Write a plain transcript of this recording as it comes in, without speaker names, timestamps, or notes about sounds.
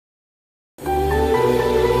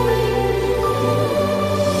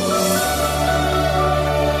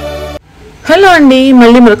Hello అండి,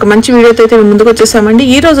 మళ్ళీ మరొక మంచి వీడియోతో అయితే ముందుకు వచ్చేసామండి.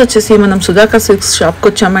 ఈ రోజు వచ్చేసి మనం సుధాకర్ సిల్క్స్ షాప్కి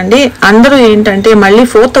వచ్చామండి. అందరూ ఏంటంటే మళ్ళీ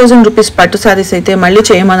 4000 రూపీస్ పట్టు శారీస్ అయితే మళ్ళీ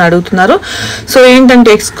చేయమని అడుగుతున్నారు. సో ఏంటంటే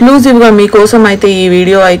ఎక్స్క్లూజివ్గా మీకోసం అయితే ఈ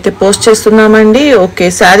వీడియో అయితే పోస్ట్ చేస్తున్నామండి. ఓకే,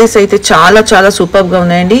 శారీస్ అయితే చాలా చాలా సూపర్గా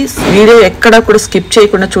ఉన్నాయండి. వీడియో ఎక్కడా కూడా స్కిప్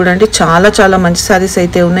చేయకుండా చూడండి. చాలా చాలా మంచి శారీస్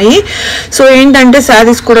అయితే ఉన్నాయి. సో ఏంటంటే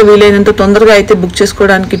శారీస్ కూడా వీలైనంత తొందరగా అయితే బుక్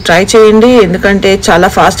చేసుకోవడానికి ట్రై చేయండి. ఎందుకంటే చాలా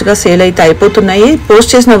ఫాస్ట్గా సేల్ అయితే అయిపోతున్నాయి.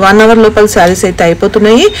 పోస్ట్ చేసిన 1 అవర్ లోపల శారీస్ అయితే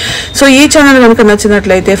అయిపోతున్నాయి. సో ఈ ఛానల్ కనుక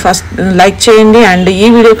నచ్చినట్లయితే ఫస్ట్ లైక్ చేయండి, అండ్ ఈ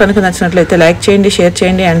వీడియో కనుక నచ్చినట్లయితే లైక్ చేయండి, షేర్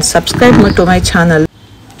చేయండి, and subscribe to my channel.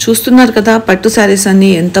 చూస్తున్నారు కదా, పట్టు శారీస్ అన్ని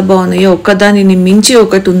ఎంత బాగున్నాయో. ఒక్కదానిని మించి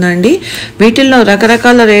ఒకటి ఉందండి. వీటిల్లో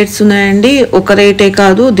రకరకాల రేట్స్ ఉన్నాయండి. ఒక రేటే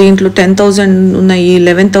కాదు, దీంట్లో 10,000 ఉన్నాయి,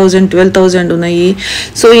 11,000, 12,000 ఉన్నాయి.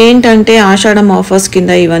 సో ఏంటంటే ఆషాఢం ఆఫర్స్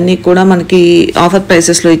కింద ఇవన్నీ కూడా మనకి ఆఫర్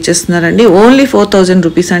ప్రైసెస్లో ఇచ్చేస్తున్నారండి. ఓన్లీ 4,000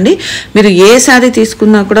 రూపీస్ అండి. మీరు ఏ శారీ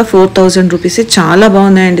తీసుకున్నా కూడా 4,000 రూపీస్. చాలా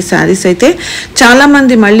బాగున్నాయండి శారీస్ అయితే.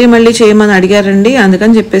 చాలామంది మళ్ళీ మళ్ళీ చేయమని అడిగారండి.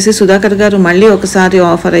 అందుకని చెప్పేసి సుధాకర్ గారు మళ్ళీ ఒకసారి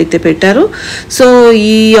ఆఫర్ అయితే పెట్టారు. సో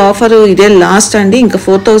ఈ ఆఫర్ ఇదే లాస్ట్ అండి. ఇంకా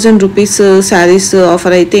 4,000 రూపీస్ శారీస్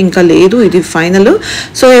ఆఫర్ అయితే ఇంకా లేదు, ఇది ఫైనల్.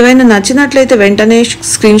 సో ఏవైనా నచ్చినట్లయితే వెంటనే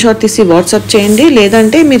స్క్రీన్ షాట్ తీసి వాట్సాప్ చేయండి.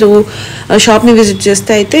 లేదంటే మీరు షాప్ని విజిట్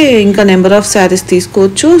చేస్తే అయితే ఇంకా నెంబర్ ఆఫ్ శారీస్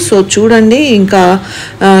తీసుకోవచ్చు. సో చూడండి, ఇంకా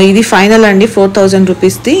ఇది ఫైనల్ అండి 4,000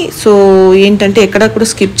 రూపీస్ది. సో ఏంటంటే ఎక్కడ కూడా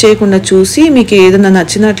స్కిప్ చేయకుండా చూసి మీకు ఏదైనా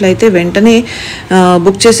నచ్చినట్లయితే వెంటనే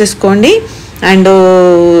బుక్ చేసేసుకోండి. అండ్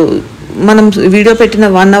మనం వీడియో పెట్టిన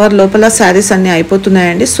 1 అవర్ లోపల శారీస్ అన్నీ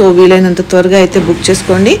అయిపోతున్నాయండి. సో వీలైనంత త్వరగా అయితే బుక్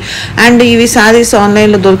చేసుకోండి. అండ్ ఇవి శారీస్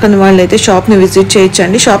ఆన్లైన్లో దొరకని వాళ్ళు అయితే షాప్ని విజిట్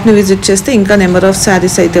చేయొచ్చండి. షాప్ని విజిట్ చేస్తే ఇంకా నెంబర్ ఆఫ్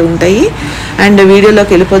శారీస్ అయితే ఉంటాయి. అండ్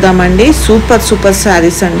వీడియోలోకి వెళ్ళిపోదామండి. సూపర్ సూపర్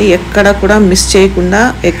శారీస్ అండి. ఎక్కడ కూడా మిస్ చేయకుండా,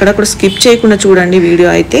 ఎక్కడ కూడా స్కిప్ చేయకుండా చూడండి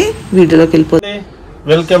వీడియో అయితే. వీడియోలోకి వెళ్ళిపోతాం.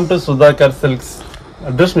 Welcome to Sudhakar silks.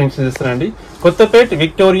 Address mention చేస్తానండి. Kothapeta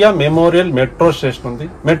Victoria memorial metro station ఉంది.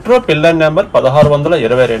 Metro pillar number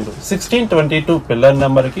 1622, 1622 pillar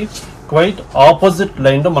number కి క్వైట్ ఆపోజిట్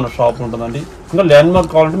లైన్ లో మన షాప్ ఉంటుందండి. ఇంకా ల్యాండ్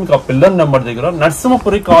మార్క్ కావాలంటే మీకు ఆ పిల్లర్ నెంబర్ దగ్గర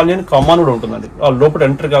నరసింహపురి కాలనీ అని కమాన్ కూడా ఉంటుందండి. ఆ లోపల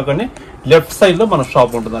ఎంటర్ కాగానే లెఫ్ట్ సైడ్ లో మన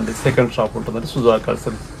షాప్ ఉంటుందండి. సెకండ్ షాప్ ఉంటుందండి సుధాకర్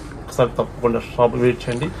సిల్క్స్. ఒకసారి తప్పకుండా షాప్ విజిట్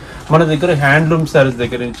చేయండి. మన దగ్గర హ్యాండ్లూమ్ శారీస్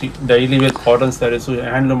దగ్గర నుంచి daily wear cotton saris,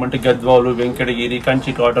 handloom అంటే Gadwal, Venkatagiri,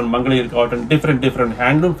 Kanchi cotton, Mangalagiri cotton, different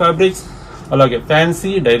handloom fabrics, అలాగే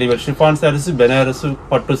fancy daily wear chiffon saris, Banaras,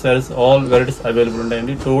 పట్టు శారీస్, ఆల్ వెరైటీస్ అవైలబుల్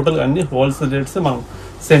ఉన్నాయండి. టోటల్ అన్ని హోల్సేల్ రేట్స్ మనం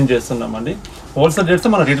సెండ్ చేస్తున్నామండి. హోల్సేల్ రేట్స్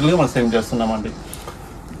మనం రీటైల్గా మనం సెండ్ చేస్తున్నామండి.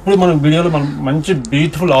 ఇప్పుడు మనం వీడియోలో మనం మంచి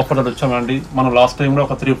బ్యూటిఫుల్ ఆఫర్లు వచ్చామండి. మనం లాస్ట్ టైంలో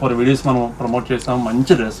ఒక 3-4 వీడియోస్ మనం ప్రమోట్ చేసాం.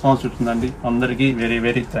 మంచి రెస్పాన్స్ వచ్చిందండి. అందరికీ వెరీ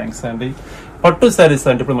వెరీ థ్యాంక్స్ అండి. పట్టు శారీస్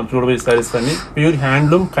అంటే ఇప్పుడు మనం చూడబోయే శారీస్ అన్ని ప్యూర్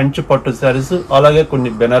హ్యాండ్లూమ్ కంచి పట్టు శారీస్, అలాగే కొన్ని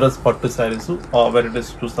బెనారస్ పట్టు శారీస్, ఆ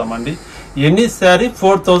వెరైటీస్ చూస్తామండి. ఎనీ శారీ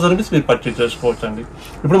 4,000 రూపీస్ మీరు పర్చేజ్ చేసుకోవచ్చు అండి.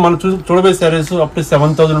 ఇప్పుడు మనం చూడబోయే శారీస్ అప్ టు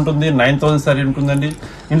 7,000 ఉంటుంది, 9,000 శారీ ఉంటుందండి.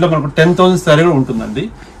 ఇంట్లో మనకు 10,000 శారీ కూడా ఉంటుందండి.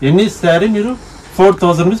 ఎనీ శారీ మీరు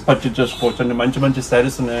 4,000 రూపీస్ పర్చేజ్ చేసుకోవచ్చు అండి. మంచి మంచి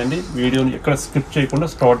శారీస్ ఉన్నాయండి. వీడియోని ఎక్కడ స్కిప్ చేయకుండా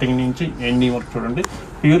స్టార్టింగ్ నుంచి ఎండింగ్ వరకు చూడండి.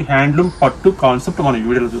 ప్యూర్ హ్యాండ్లూమ్ పట్టు కాన్సెప్ట్ మనం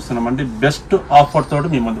వీడియోలో చూస్తున్నామండి. బెస్ట్ ఆఫర్ తోటి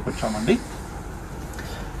మీ ముందుకు వచ్చామండి.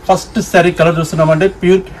 First sari colour చూస్తున్నామంటే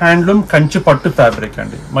pure handloom Kanchi పట్టు ఫ్యాబ్రిక్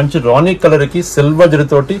అండి. మంచి రాణి కలర్ కి సిల్వర్ జరీ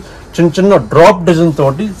తోటి చిన్న డ్రాప్ డిజైన్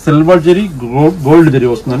తోటి సిల్వర్ జరీ గోల్డ్ జరీ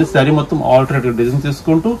వస్తుందండి. శారీ మొత్తం ఆల్టర్నేటివ్ డిజైన్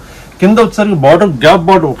తీసుకుంటూ కింద వచ్చేసరికి బార్డర్ గ్యాప్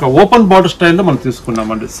బార్డర్, ఒక ఓపెన్ బార్డర్ స్టైల్లో మనం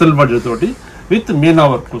తీసుకున్నామండి. సిల్వర్ జరీ తోటి విత్ మీనా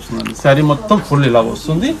వర్క్ వస్తుందండి. శారీ మొత్తం ఫుల్ ఇలా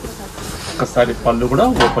వస్తుంది. ఒకసారి పళ్ళు కూడా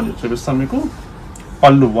ఓపెన్ చేసి చూపిస్తాను మీకు.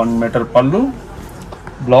 పళ్ళు 1 మీటర్ పళ్ళు,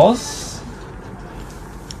 బ్లౌజ్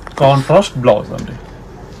కాంట్రాస్ట్ బ్లౌజ్ అండి.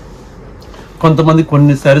 కొంతమంది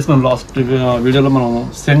కొన్ని శారీస్ మనం లాస్ట్ వీడియోలో మనం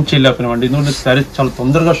సెండ్ చేయలేకపోయినామండి. ఎందుకంటే శారీస్ చాలా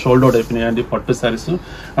తొందరగా షోల్డ్ అవుట్ అయిపోయినాయండి పట్టు శారీస్.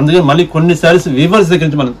 అందుకే మళ్ళీ కొన్ని శారీస్ వీవర్స్ దగ్గర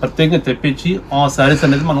నుంచి మనం ప్రత్యేకంగా తెప్పించి ఆ శారీస్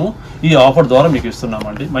అనేది మనం ఈ ఆఫర్ ద్వారా మీకు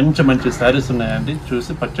ఇస్తున్నామండి. మంచి మంచి శారీస్ ఉన్నాయండి,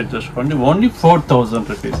 చూసి పర్చేజ్ చేసుకోండి. ఓన్లీ 4,000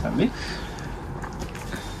 రూపీస్ అండి.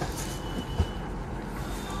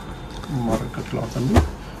 మరొక క్లాత్ అండి.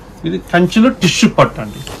 ఇది కంచిలో టిష్యూ పట్టు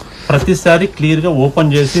అండి. ప్రతి శారీ క్లియర్గా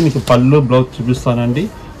ఓపెన్ చేసి మీకు పళ్ళు బ్లౌజ్ చూపిస్తానండి.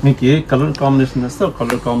 మీకు ఏ కలర్ కాంబినేషన్ వేస్తే ఆ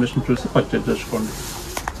కలర్ కాంబినేషన్ చూసి పర్చేజ్ చేసుకోండి.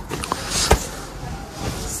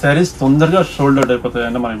 శారీస్ తొందరగా షోల్డ్ అవుట్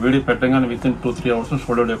అయిపోతాయండి. మన వీడియో పెట్టగానే with in 2-3 hours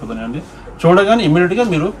should out అయిపోతాయండి. చూడగానే ఇమీడియట్గా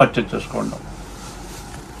మీరు పర్చేజ్ చేసుకోండి.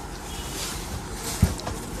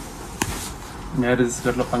 మ్యారేజ్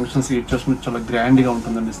అట్లా ఫంక్షన్స్ ఇచ్చేసిన చాలా గ్రాండ్గా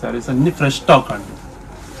ఉంటుందండి. శారీస్ అన్ని ఫ్రెష్ స్టాక్ అండి.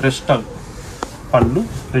 Fresh stock. పళ్ళు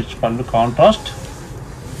రిచ్ పళ్ళు,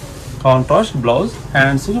 కాంట్రాస్ట్ బ్లౌజ్,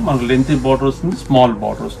 హ్యాండ్స్ మనకు లెంతీ బార్డర్ వస్తుంది, స్మాల్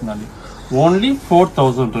బార్డర్ వస్తుందండి. ఓన్లీ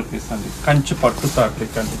 4,000 రూపీస్ అండి. కంచి పట్టు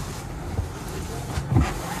ఫ్యాబ్రిక్ అండి.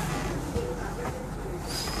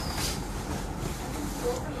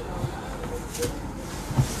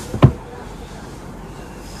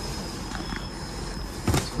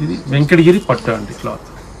 ఇది వెంకటగిరి పట్టు అండి క్లాత్.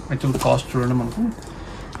 యాక్చువల్ కాస్ట్ చూడండి మనకు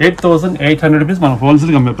 8,800 రూపీస్ మన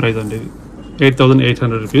హోల్సేల్గా అమ్మే ప్రైస్ అండి. ఇది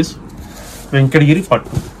 8,800 రూపీస్ వెంకటగిరి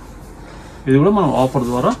పట్టు. ఇది కూడా మనం ఆఫర్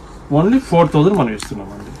ద్వారా ఓన్లీ 4,000 మనం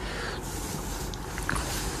ఇస్తున్నామండి.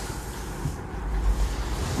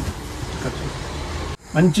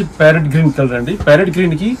 మంచి ప్యారెట్ గ్రీన్ కలర్ అండి. ప్యారెట్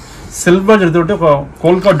గ్రీన్కి సిల్వర్ జరీతోటి ఒక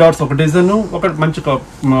కోల్కా డాట్స్ ఒక డిజైన్, ఒక మంచి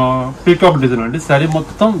పీకాక్ డిజైన్ అండి. శారీ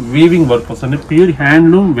మొత్తం వీవింగ్ వర్క్ వస్తుంది. ప్యూర్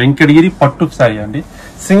హ్యాండ్లూమ్ వెంకటగిరి పట్టు శారీ అండి.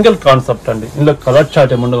 సింగిల్ కాన్సెప్ట్ అండి. ఇందులో కలర్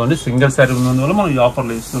చార్ట్ ఏమి ఉండదు అండి. సింగిల్ శారీ ఉన్నందువల్ల మనం ఈ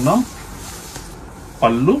ఆఫర్లో ఇస్తున్నాం.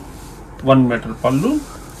 పళ్ళు 1 మీటర్ పళ్ళు,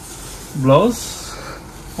 blouse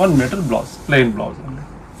 1 metre blouse, plain blouse అండి.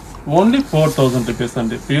 ఓన్లీ 4,000 రూపీస్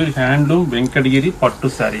అండి. ప్యూర్ హ్యాండ్లూమ్ వెంకటగిరి పట్టు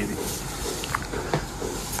శారీ ఇది.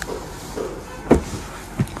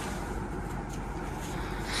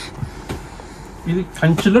 ఇది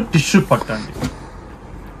కంచిలో టిష్యూ పట్టు అండి.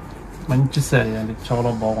 మంచి శారీ అండి, చాలా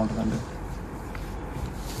బాగుంటుందండి.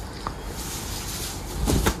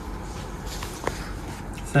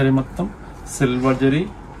 శారీ మొత్తం సిల్వర్ జరీ,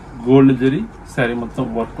 గోల్డ్ జరీ శారీ మొత్తం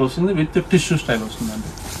వర్క్ వస్తుంది. విత్ టిష్యూ స్టైల్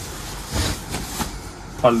వస్తుందండి.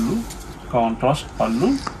 పళ్ళు కాంట్రాస్ట్ పళ్ళు,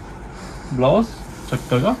 బ్లౌజ్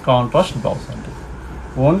చక్కగా కాంట్రాస్ట్ బ్లౌజ్ అండి.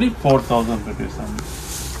 ఓన్లీ 4,000 రూపీస్ అండి.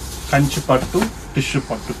 కంచి పట్టు టిష్యూ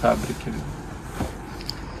పట్టు ఫ్యాబ్రిక్ ఇది.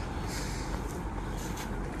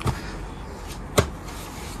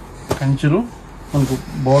 కంచిలో మనకు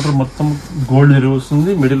బార్డర్ మొత్తం గోల్డ్ జరీ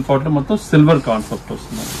వస్తుంది. మిడిల్ పార్ట్ లో మొత్తం సిల్వర్ కాన్సెప్ట్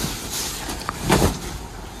వస్తుంది.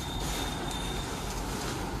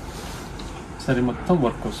 సరే మొత్తం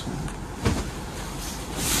వర్క్ వస్తుంది.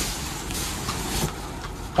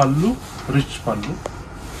 పళ్ళు రిచ్ పళ్ళు,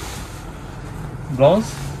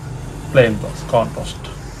 బ్లౌజ్ ప్లెయిన్ బ్లౌజ్ కాంట్రాస్ట్.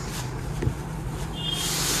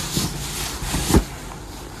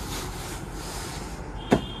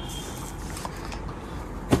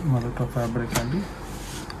 మరొక ఫ్యాబ్రిక్ అండి.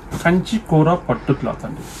 కంచి కూర పట్టు క్లాత్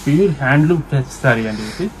అండి. ప్యూర్ హ్యాండ్లూమ్ శారీ అండి.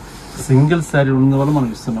 ఇది సింగిల్ శారీ ఉన్న వల్ల మనం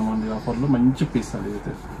ఇస్తున్నామండి ఆఫర్లో. మంచి పీస్ అండి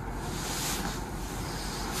ఇది.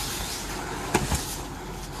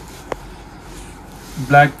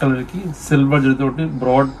 బ్లాక్ కలర్ కి సిల్వర్ జరీ తోటి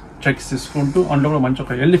బ్రాడ్ చెక్స్ తీసుకుంటూ అందులో కూడా మంచి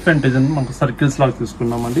ఒక ఎలిఫెంట్ డిజైన్ మనకు సర్కిల్స్ లాగా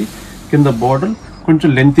తీసుకున్నామండి. కింద బార్డర్ కొంచెం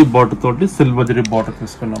లెంతీ బార్డర్ తోటి సిల్వర్ జరీ బార్డర్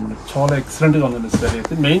తీసుకున్నామండి. చాలా ఎక్సలెంట్ గా ఉందండి శారీ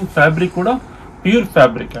అయితే. మెయిన్ ఫ్యాబ్రిక్ కూడా ప్యూర్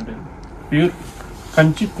ఫ్యాబ్రిక్ అండి. ప్యూర్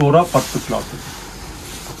కంచి కూర పట్టు క్లాత్.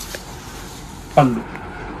 పళ్ళు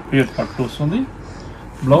ప్యూర్ పట్టు వస్తుంది.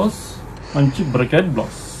 బ్లౌజ్ మంచి బ్రకెట్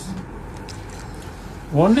బ్లౌజ్.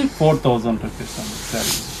 ఓన్లీ 4,000 రూపీస్ అండి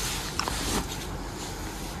శారీ.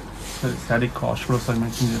 సరే శారీ కాస్ట్ కూడా ఒకసారి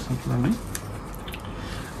మెన్షన్ చేస్తాను చూడండి.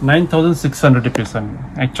 9,600 రూపీస్ అండి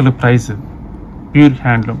యాక్చువల్లీ ప్రైస్. ప్యూర్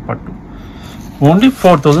హ్యాండ్లూమ్ పట్టు ఓన్లీ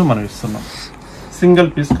 4,000 మనం ఇస్తున్నాం. సింగిల్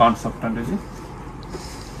పీస్ కాన్సెప్ట్ అండి ఇది.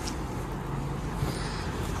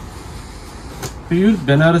 ప్యూర్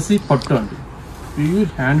బెనారసీ పట్టు అండి. ప్యూర్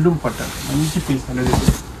హ్యాండ్లూమ్ పట్టు అండి. మంచి పీస్ అనేది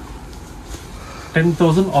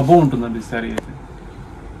 10,000 అబోవ్ ఉంటుందండి శారీ అయితే.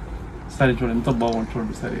 శారీ చూడండి ఎంత బాగుంటుంది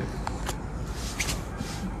చూడండి శారీ అయితే.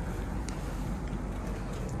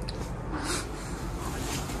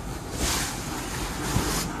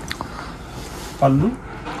 పళ్ళు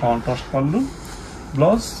కాంట్రాస్ట్ పళ్ళు,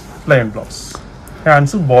 blouse plain blouse,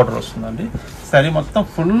 hands border వస్తుందండి. శారీ మొత్తం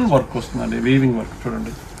ఫుల్ వర్క్ వస్తుందండి. వీవింగ్ వర్క్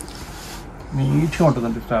చూడండి నీట్గా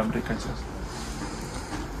ఉంటుందండి ఫ్యాబ్రిక్ వచ్చేసి.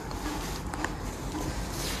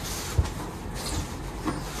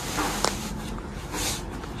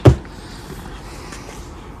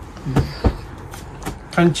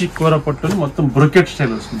 కంచి కూర పట్టుని మొత్తం బ్రొకెట్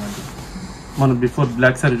స్టైల్ వస్తుందండి. మనం బిఫోర్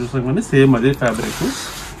బ్లాక్ శారీ చూసాం కానీ సేమ్ అదే ఫ్యాబ్రిక్.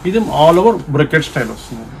 ఇది ఆల్ ఓవర్ బ్రొకెట్ స్టైల్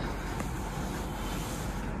వస్తుందండి.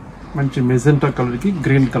 మంచి మెజెంటా కలర్ కి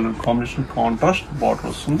green colour combination contrast border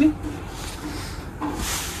వస్తుంది.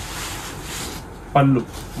 పళ్ళు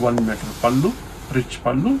 1 మీటర్ పళ్ళు, రిచ్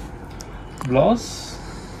పళ్ళు, blouse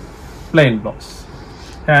plain blouse,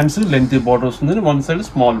 hands lengthy border వస్తుంది. 1 సైడ్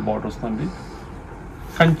స్మాల్ బార్డర్ వస్తుంది.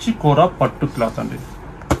 కంచి కూర పట్టు క్లాత్ అండి.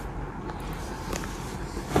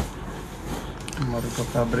 మరొక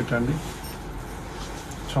ఫ్యాబ్రిక్ అండి.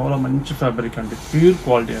 చాలా మంచి ఫ్యాబ్రిక్ అండి. ప్యూర్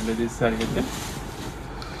క్వాలిటీ అండి ఇది శారీ అయితే.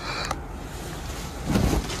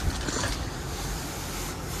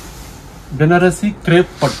 బెనారసీ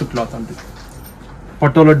క్రేప్ పట్టు క్లాత్ అండి.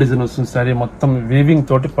 పటోలా డిజైన్ వస్తుంది. శారీ మొత్తం వీవింగ్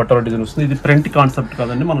తోటి పటోలా డిజైన్ వస్తుంది. ఇది ప్రింట్ కాన్సెప్ట్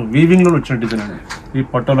కాదండి, మనం వీవింగ్ లో వచ్చిన డిజైన్ అండి. ఈ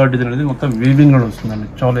పటోలా డిజైన్ అనేది మొత్తం వీవింగ్ లో వస్తుందండి.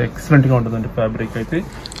 చాలా ఎక్సలెంట్ గా ఉంటుందండి ఫ్యాబ్రిక్ అయితే.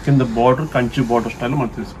 కింద బార్డర్ కంచి బార్డర్ స్టైల్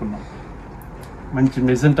మనం తీసుకున్నాం. మంచి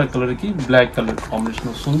మెజెంటా కలర్ కి బ్లాక్ కలర్ కాంబినేషన్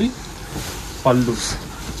వస్తుంది. పళ్ళు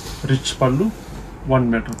రిచ్ పళ్ళు, 1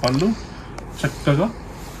 మీటర్ పళ్ళు, చక్కగా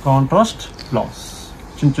కాంట్రాస్ట్ బ్లౌజ్,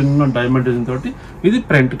 చిన్న చిన్న డైమండ్ డిజైన్ తోటి. ఇది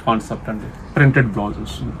ప్రింట్ కాన్సెప్ట్ అండి, ప్రింటెడ్ బ్లౌజ్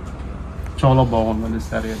వస్తుంది. చాలా బాగుందండి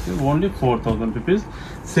శారీ అయితే. Only 4000 rupees.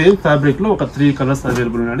 సేమ్ ఫ్యాబ్రిక్లో ఒక 3 కలర్స్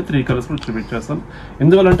అవైలబుల్ ఉన్నాయండి. 3 కలర్స్ కూడా చూపించేస్తాం.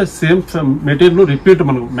 ఎందువల్లంటే సేమ్ మెటీరియల్ రిపీట్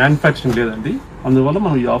మనకు మ్యానుఫ్యాక్చరింగ్ లేదండి, అందువల్ల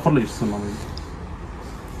మనం ఈ ఆఫర్లో ఇస్తున్నాం.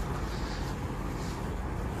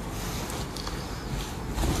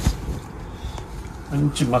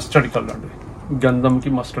 మంచి మస్టర్డ్ కలర్ అండి, గంధంకి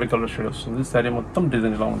మస్టర్డ్ కలర్ షేడ్ వస్తుంది. శారీ మొత్తం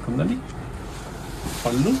డిజైన్ ఇలా ఉంటుందండి.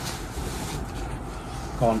 పళ్ళు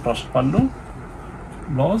కాంట్రాస్ట్ పళ్ళు,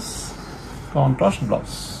 బ్లౌజ్ కాంట్రాస్ట్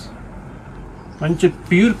బ్లౌజ్. మంచి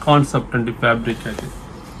ప్యూర్ కాన్సెప్ట్ అండి, ఫ్యాబ్రిక్ అయితే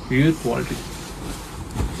ప్యూర్ క్వాలిటీ.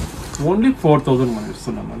 ఓన్లీ 4000 మనం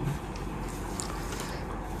ఇస్తున్నామండి.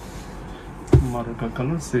 మరొక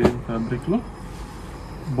కలర్ సేమ్ ఫ్యాబ్రిక్లో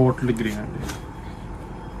బోట్లీ గ్రీన్ అండి.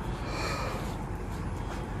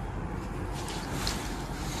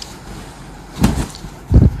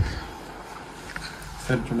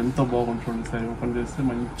 సరే చూడండి ఎంత బాగుంది చూడండి. సరే ఓపెన్ చేస్తే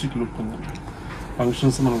మంచి లుక్ ఉందండి.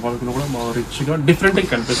 ఫంక్షన్స్ మన వర్క్లో కూడా బాగా రిచ్గా డిఫరెంట్గా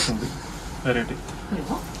కనిపిస్తుంది. వెరైటీ.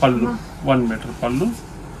 పళ్ళు 1 మీటర్ పళ్ళు,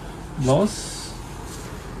 బ్లౌజ్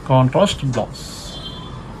కాంట్రాస్ట్ బ్లౌజ్.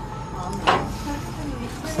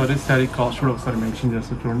 సరే శారీ కాస్ట్ కూడా ఒకసారి మెన్షన్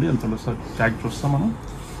చేస్తే చూడండి ఎంత ఒకసారి ట్యాగ్ చూస్తాం మనం.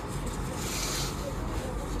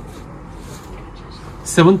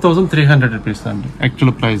 7300 రూపీస్ అండి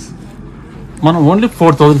యాక్చువల్ ప్రైస్. మనం ఓన్లీ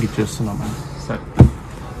 4000కి ఇచ్చేస్తున్నామండి. సరే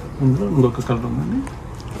ఇందులో ఇంకొక కలర్ ఉందండి,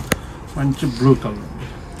 మంచి బ్లూ కలర్ అండి,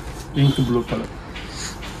 ink blue colour.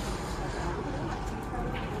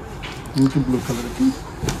 Ink blue కలర్కి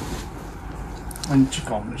మంచి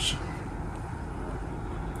కాంబినేషన్.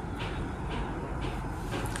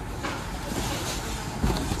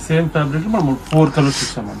 సేమ్ ఫ్యాబ్రిక్ మనం 4 కలర్స్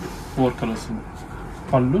ఇచ్చామండి. 4 కలర్స్ ఉన్నాయి.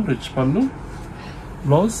 పళ్ళు రిచ్ పళ్ళు,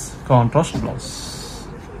 blouse contrast blouse.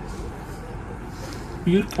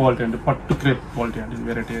 Pure quality అండి, పట్టు క్రేప్ క్వాలిటీ అండి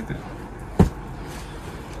వెరైటీ అయితే.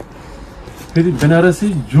 ఇది బెనారసీ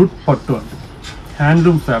జూట్ పట్టు అండి,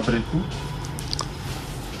 హ్యాండ్లూమ్ ఫ్యాబ్రిక్.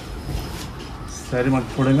 శారీ మనకు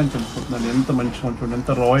చూడగానే తెలిసిపోతుందండి ఎంత మంచిగా ఉంటుంది, ఎంత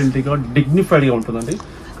రాయల్టీగా డిగ్నిఫైడ్గా ఉంటుందండి.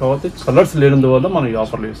 కాకపోతే కలర్స్ లేనందువల్ల మనం ఈ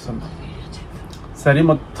ఆఫర్లు ఇస్తున్నాం. శారీ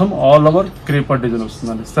మొత్తం ఆల్ ఓవర్ క్రేపర్ డిజైన్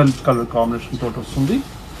వస్తుందండి, సెల్ఫ్ కలర్ కాంబినేషన్ తోటి వస్తుంది.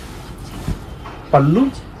 పళ్ళు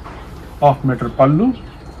 1/2 మీటర్ పళ్ళు,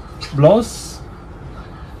 బ్లౌజ్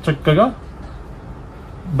చక్కగా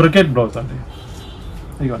బ్రకెట్ బ్లౌజ్ అండి.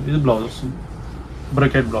 ఇదిగోండి ఇది బ్లౌజ్ వస్తుంది,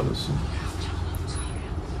 బ్రకెట్ బ్లౌజ్ వస్తుంది.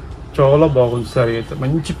 చాలా బాగుంది శారీ అయితే,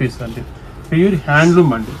 మంచి పీస్ అండి, ప్యూర్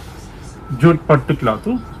హ్యాండ్లూమ్ అండి, జూట్ పట్టు క్లాత్.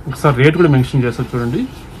 ఒకసారి రేట్ కూడా మెన్షన్ చేస్తారు చూడండి.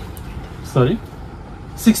 సారీ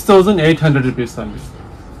 6800 రూపీస్ అండి.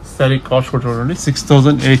 శారీ కాస్ట్ కూడా చూడండి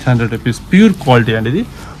 6800 రూపీస్. ప్యూర్ క్వాలిటీ అండి ఇది.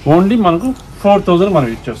 ఓన్లీ మనకు 4000 మనం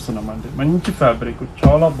ఇచ్చేస్తున్నాం అండి. మంచి ఫ్యాబ్రిక్,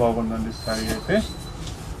 చాలా బాగుందండి శారీ అయితే.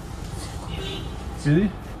 ఇది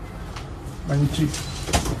మంచి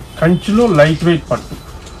కంచిలో లైట్ వెయిట్ పట్టు,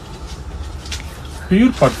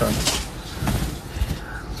 ప్యూర్ పట్టు అండి,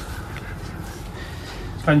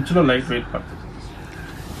 కంచిలో లైట్ వెయిట్ పట్టు.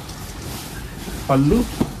 పళ్ళు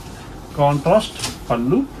కాంట్రాస్ట్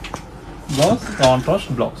పళ్ళు, బ్లౌజ్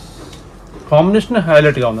కాంట్రాస్ట్ బ్లౌజ్. కాంబినేషన్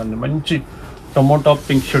హైలైట్గా ఉందండి, మంచి టొమాటో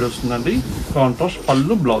పింక్ షేడ్ వస్తుందండి. కాంట్రాస్ట్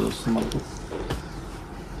పళ్ళు, బ్లౌజ్ వస్తుంది మనకు.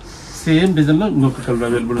 సేమ్ డిజైన్లో ఇంకొక కలర్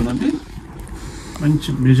అవైలబుల్ ఉందండి, మంచి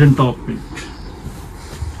మెజెంటా పింక్.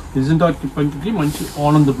 మెజెంటా పింక్కి మంచి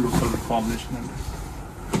ఆనంద్ బ్లూ కలర్ కాంబినేషన్ అండి.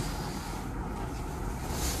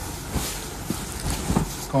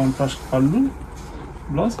 కాంట్రాస్ట్ పళ్ళు,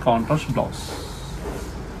 blouse contrast blouse.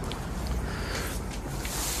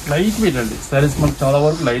 Light weight అండి శారీస్ మనకు చాలా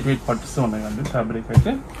వరకు లైట్ వెయిట్ పట్టిస్తూ ఉన్నాయి అండి. ఫ్యాబ్రిక్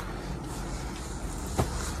అయితే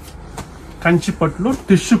కంచి పట్టులో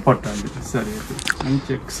టిష్యూ పట్టు అండి శారీ అయితే. మంచి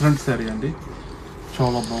ఎక్సలెంట్ శారీ అండి,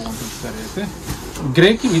 చాలా బాగుంటుంది శారీ అయితే.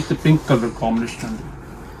 గ్రేకి విత్ పింక్ కలర్ కాంబినేషన్ అండి.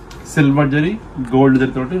 సిల్వర్ జరీ గోల్డ్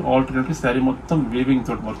జరీ తోటి ఆల్టర్నేటివ్ శారీ మొత్తం వీవింగ్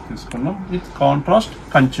తోటి వర్క్ తీసుకున్నాం. With contrast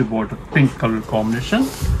Kanchi border pink colour combination.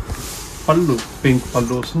 పళ్ళు పింక్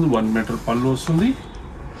పళ్ళు వస్తుంది, 1 మీటర్ పళ్ళు వస్తుంది.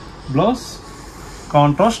 Blouse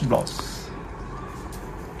contrast blouse.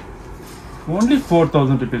 Only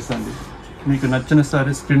 4000 rupees అండి. మీకు నచ్చిన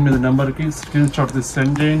శారీ స్క్రీన్ మీద నెంబర్కి స్క్రీన్ షాట్ తీసి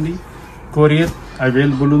సెండ్ చేయండి. కొరియర్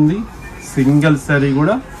అవైలబుల్ ఉంది. సింగిల్ శారీ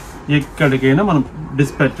కూడా ఎక్కడికైనా మనం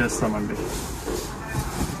డిస్పాచ్ చేస్తామండి.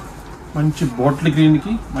 మంచి బాటిల్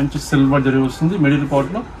గ్రీన్కి మంచి సిల్వర్ జరీ వస్తుంది. మిడిల్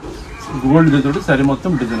పార్ట్లో గోల్డ్ జరీ శారీ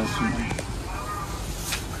మొత్తం డిజైన్ వస్తుంది.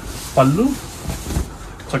 పళ్ళు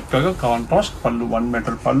చక్కగా కాంట్రాస్ట్ పళ్ళు, 1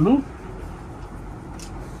 మీటర్ పళ్ళు,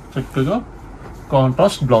 చక్కగా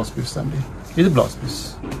కాంట్రాస్ట్ బ్లౌజ్ పీస్ అండి. ఇది బ్లౌజ్ పీస్,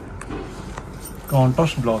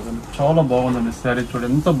 కాంట్రాస్ట్ బ్లౌజ్ అండి. చాలా బాగుందండి శారీ, చూడండి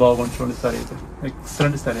ఎంత బాగుంది చూడండి శారీ అయితే.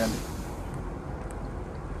 ఎక్సలెంట్ శారీ అండి.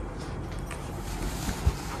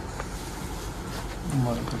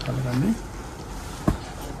 మరొక కలర్ అండి.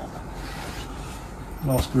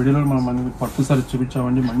 లాస్ట్ వీడియోలో మనం పట్టు సారీ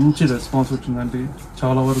చూపించామండి, మంచి రెస్పాన్స్ వచ్చిందండి.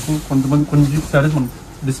 చాలా వరకు కొన్ని సారీస్ మనం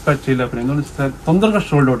డిస్పాచ్ చేయలేకపోయినాయి, తొందరగా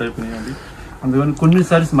షోల్డ్ అవుట్ అయిపోయినాయండి. అందుకని కొన్ని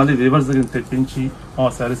సారీస్ మళ్ళీ వేవర్స్ దగ్గర తెప్పించి ఆ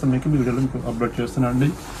సారీస్ మీకు మీ వీడియోలో మీకు అప్లోడ్ చేస్తున్నానండి.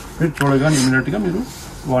 మీరు చూడగానే ఇమీడియట్గా మీరు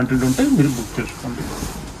వాంటెడ్ ఉంటే మీరు బుక్ చేసుకోండి.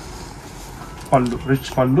 పళ్ళు, రిచ్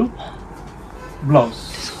పళ్ళు, బ్లౌజ్,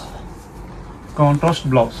 కాంట్రాస్ట్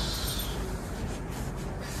బ్లౌజ్.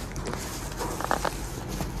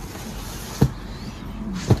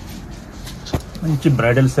 మంచి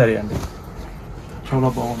బ్రైడల్ శారీ అండి, చాలా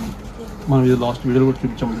బాగుంది. మనం ఇది లాస్ట్ వీడియోలో కూడా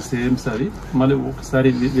చూపించామండి, సేమ్ శారీ మళ్ళీ ఒకసారి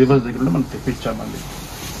వేవర్స్ దగ్గర మనం తెప్పించామండి.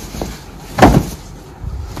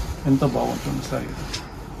 ఎంత బాగుంటుంది శారీ,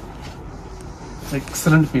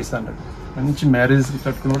 ఎక్సలెంట్ పీస్ అండి. మంచి మ్యారేజ్కి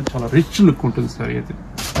కట్టుకున్న చాలా రిచ్ లుక్ ఉంటుంది శారీ అయితే.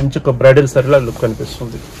 మంచి ఒక బ్రైడల్ శారీలా లుక్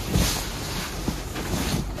అనిపిస్తుంది.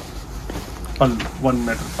 పళ్ళు 1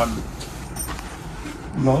 మీటర్ పళ్ళు,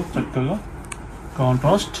 బ్లౌజ్ చక్కగా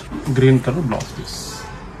contrast green colour blouse piece.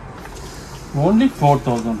 Only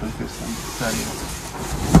 4000 rupees అండి శారీ.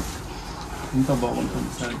 ఎంత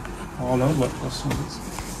బాగుంటుంది శారీ, ఆల్ ఓవర్ వర్క్ వస్తుంది.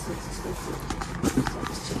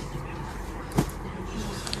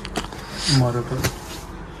 మరొక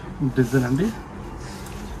డిజైన్ అండి,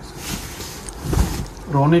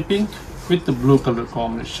 రాణి pink with blue colour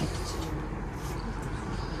combination.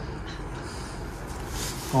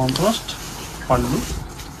 Contrast పళ్ళు,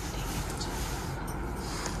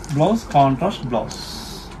 blouse contrast blouse,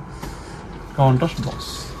 contrast blouse.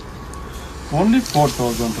 Only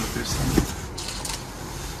 4000 rupees అండి.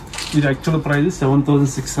 ఇది యాక్చువల్ ప్రైస్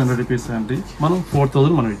 7600 రూపీస్ అండి. మనం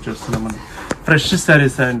 4000 మనం ఇచ్చేస్తున్నామండి. ఫ్రెష్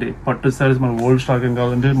శారీస్ అండి, పట్టు శారీస్ మన ఓల్డ్ స్టాక్ ఏం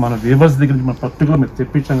కావాలంటే మన వీవర్స్ దగ్గర నుంచి మనం పర్టికులర్ మీకు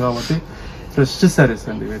తెప్పించాం కాబట్టి ఫ్రెష్ శారీస్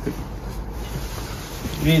అండి ఇవైతే.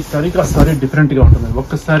 ఈ శారీకి ఆ శారీ డిఫరెంట్గా ఉంటుంది,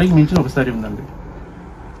 ఒక్క శారీకి మించిన ఒక శారీ ఉందండి.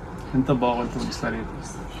 ఎంత బాగుంటుంది శారీ,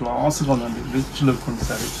 క్లాస్గా ఉందండి, రిచ్ లుక్ ఉంది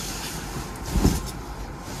శారీ.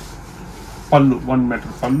 పళ్ళు 1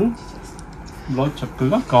 మీటర్ పళ్ళు, బ్లౌజ్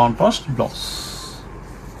చక్కగా కాంట్రాస్ట్ బ్లౌజ్.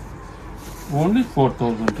 ఓన్లీ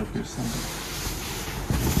 4000 రూపీస్ అండి.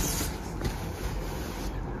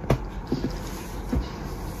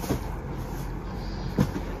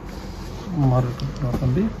 మరొక క్లాత్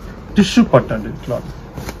అండి, టిష్యూ పట్టు అండి. క్లాత్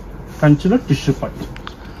కంచిలో టిష్యూ పట్టు,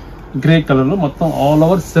 గ్రే కలర్లో మొత్తం ఆల్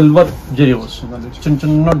ఓవర్ సిల్వర్ జరీ వస్తుందండి. చిన్న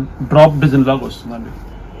చిన్న డ్రాప్ డిజైన్ లాగా వస్తుందండి.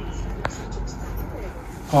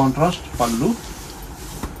 కాంట్రాస్ట్ పళ్ళు,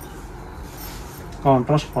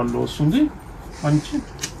 కాంట్రాస్ట్ పళ్ళు వస్తుంది. మంచి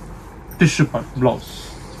టిష్యూ పట్టు బ్లౌజ్,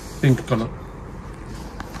 పింక్ కలర్.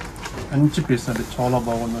 మంచి పీస్ అండి, చాలా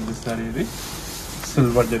బాగుందండి శారీ. ఇది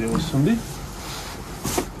సిల్వర్ జరీ వస్తుంది.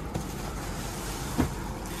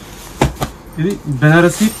 ఇది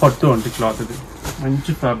బెనారసీ పట్టు అండి క్లాత్. ఇది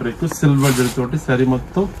మంచి ఫ్యాబ్రిక్, సిల్వర్ జరీ తోటి శారీ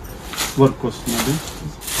మొత్తం వర్క్ వస్తుందండి.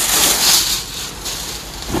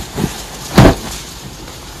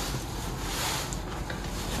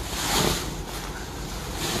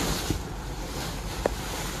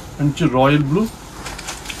 మంచి రాయల్ బ్లూ,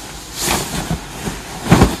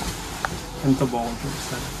 ఎంత బాగుంటుంది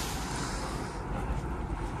సార్.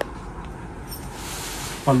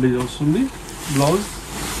 పళ్ళు వస్తుంది, బ్లౌజ్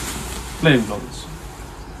ప్లెయిన్ బ్లౌజ్,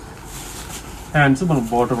 హ్యాండ్స్ మనకు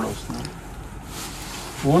బార్డర్ కూడా వస్తుంది.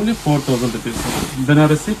 Only 4000 rupees.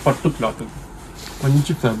 బెనారసీ పట్టు క్లాత్,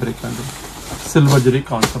 మంచి ఫ్యాబ్రిక్ అండి, సిల్వర్ జరీ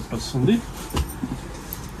కాన్సెప్ట్ వస్తుంది.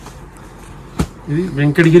 ఇది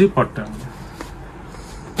వెంకటగిరి పట్టు అండి.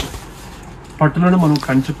 పట్టులోనే మనం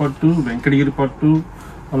కంచి పట్టు, వెంకటగిరి పట్టు,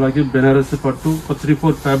 అలాగే బెనారసి పట్టు, ఒక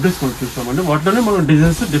 3-4 ఫ్యాబ్రిక్స్ మనం చూస్తామండి. వాటిలోనే మనం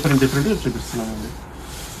డిజైన్స్ డిఫరెంట్గా చూపిస్తున్నామండి.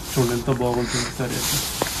 చూడండి ఎంత బాగుంటుంది సారీ. అయితే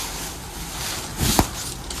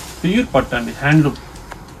ప్యూర్ పట్టు అండి, హ్యాండ్లూమ్,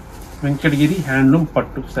 వెంకటగిరి హ్యాండ్లూమ్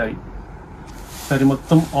పట్టు శారీ. శారీ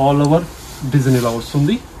మొత్తం ఆల్ ఓవర్ డిజైన్ ఇలా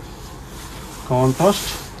వస్తుంది.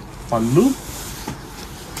 కాంట్రాస్ట్ పళ్ళు,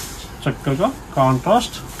 చక్కగా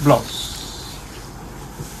కాంట్రాస్ట్ బ్లౌజ్.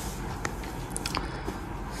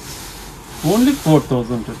 ఓన్లీ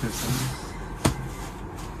 4000 రూపీస్ అండి.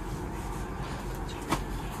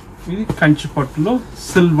 ఇది కంచి పట్టులో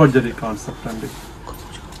సిల్వర్ జరీ కాన్సెప్ట్ అండి.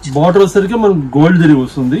 బార్డర్ వచ్చేసరికి మనకు గోల్డ్ జరీ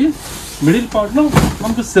వస్తుంది, మిడిల్ పార్ట్ లో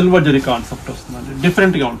మనకు సిల్వర్ జరీ కాన్సెప్ట్ వస్తుందండి,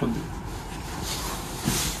 డిఫరెంట్ గా ఉంటుంది.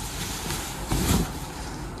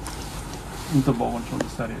 ఇంత బాగుంటుంది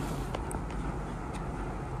సారీ.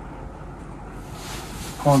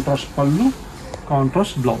 కాంట్రాస్ట్ పళ్ళు,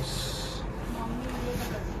 కాంట్రాస్ట్ బ్లౌజ్.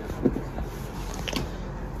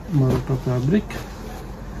 మరొక ఫ్యాబ్రిక్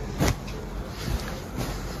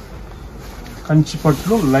కంచి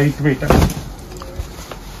పట్టులో లైట్ వెయిట్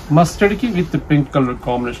మస్టర్డ్ కి విత్ పింక్ కలర్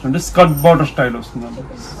కాంబినేషన్ అంటే స్కర్ట్ బార్డర్ స్టైల్ వస్తుందండి.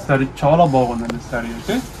 సారీ చాలా బాగుందండి సారీ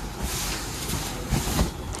అయితే.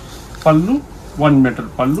 పళ్ళు 1 మీటర్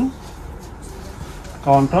పళ్ళు,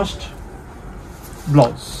 కాంట్రాస్ట్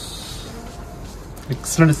బ్లౌజ్.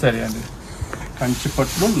 ఎక్సలెంట్ సారీ అండి.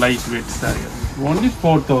 కంచిపట్టులో లైట్ వెయిట్ సారీ అండి. ఓన్లీ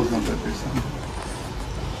 4000 రూపీస్ అండి.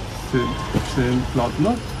 సేమ్ క్లాత్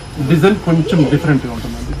లో డిజైన్ కొంచెం డిఫరెంట్ గా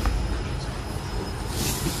ఉంటుందండి.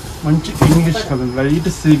 మంచి English colour light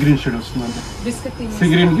sea green shade వస్తుందండి. సీ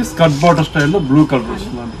గ్రీన్ కి స్కర్ట్ బార్డర్ స్టైల్లో బ్లూ కలర్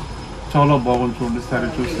వస్తుందండి. చాలా బాగుంది చూడండి సారీ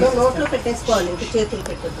చూస్తే.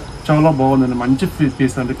 చాలా బాగుందండి. మంచి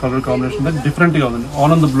పీస్ అండి. కలర్ కాంబినేషన్ డిఫరెంట్ గా ఉందండి.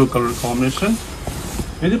 Anand blue colour combination.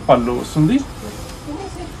 ఇది పళ్ళు వస్తుంది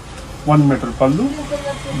 1 మీటర్ పళ్ళు,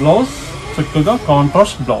 బ్లౌజ్ చక్కగా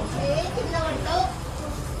కాంట్రాస్ట్ బ్లౌజ్.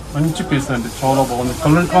 మంచి పీస్ అండి. చాలా బాగుంది.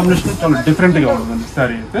 కలర్ కాంబినేషన్ చాలా డిఫరెంట్ గా ఉంటుందండి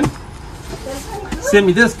సారీ అయితే. సేమ్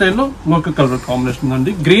ఇదే స్టైల్లో ఇంకొక కలర్ కాంబినేషన్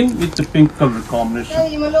అండి. Green with pink colour combination.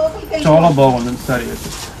 చాలా బాగుందండి సారీ అయితే.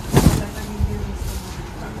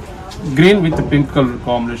 Green with pink colour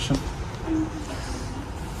combination.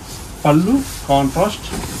 పళ్ళు కాంట్రాస్ట్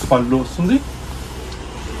పళ్ళు వస్తుంది,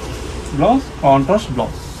 బ్లౌజ్ కాంట్రాస్ట్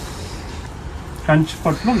బ్లౌజ్. కంచి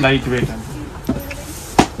పట్టులో లైట్ వెయిట్ అండి.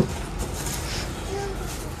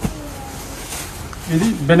 ఇది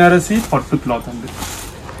బెనారసీ పట్టు క్లాత్ అండి.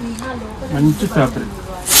 మంచి ఫ్యాబ్రిక్.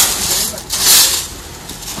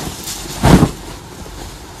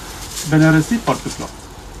 బెనారసీ పట్టు క్లాత్.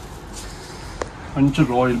 మంచి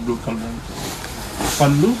రాయల్ బ్లూ కలర్ అండి.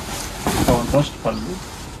 పళ్ళు కాంట్రాస్ట్ పళ్ళు,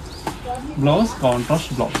 బ్లౌజ్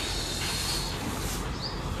కాంట్రాస్ట్ బ్లౌజ్.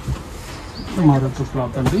 మరొక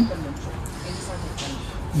క్లాత్ అండి.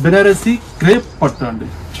 బెనారసీ క్రేప్ పట్టు అండి.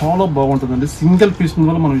 చాలా బాగుంటుందండి. సింగిల్ పీస్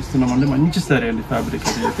వల్ల మనం ఇస్తున్నామండి. మంచి సారీ అండి. ఫ్యాబ్రిక్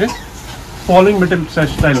అది అయితే ఫాలోయింగ్ మెటీరియల్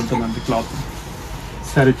స్టైల్ ఉంటుందండి క్లాత్.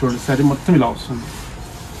 సారీ చూడండి. సారీ మొత్తం ఇలా వస్తుంది.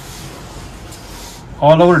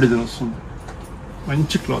 ఆల్ ఓవర్ డిజైన్ వస్తుంది.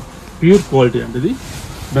 మంచి క్లాత్ ప్యూర్ క్వాలిటీ అండి. ఇది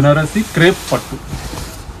బెనారసీ క్రేప్ పట్టు.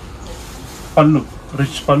 పళ్ళు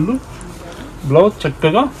రిచ్ పళ్ళు, బ్లౌజ్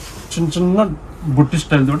చక్కగా చిన్న చిన్న బుట్టి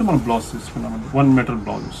స్టైల్ తోటి మనం బ్లౌజ్ తీసుకున్నామండి. 1 మీటర్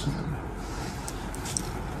బ్లౌజ్ వస్తుంది.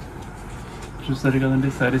 చూసారు కదండి.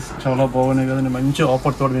 శారీస్ చాలా బాగున్నాయి కదండి. మంచి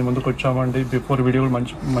ఆఫర్ తోటి మేము ముందుకు వచ్చామండి. బిఫోర్ వీడియో కూడా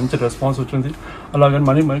మంచి రెస్పాన్స్ వచ్చింది. అలాగని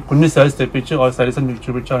మరి కొన్ని శారీస్ తెప్పించి ఆ శారీస్ అని మీకు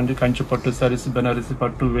చూపించామండి. కంచి పట్టు శారీస్, బెనారసీ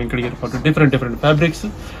పట్టు, వెంకటగిరి పట్టు, డిఫరెంట్ ఫ్యాబ్రిక్స్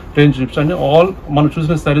రేంజ్ చూపించండి. ఆల్ మనం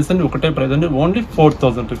చూసిన శారీస్ అన్ని ఒకటే ప్రైస్ అండి. ఓన్లీ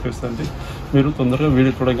 4000 రూపీస్ అండి. మీరు తొందరగా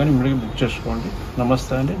వీడియో చూడగానే ఇమ్మీడియట్గా బుక్ చేసుకోండి.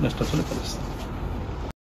 నమస్తే అండి. నెక్స్ట్ అసలు కలుస్తాం.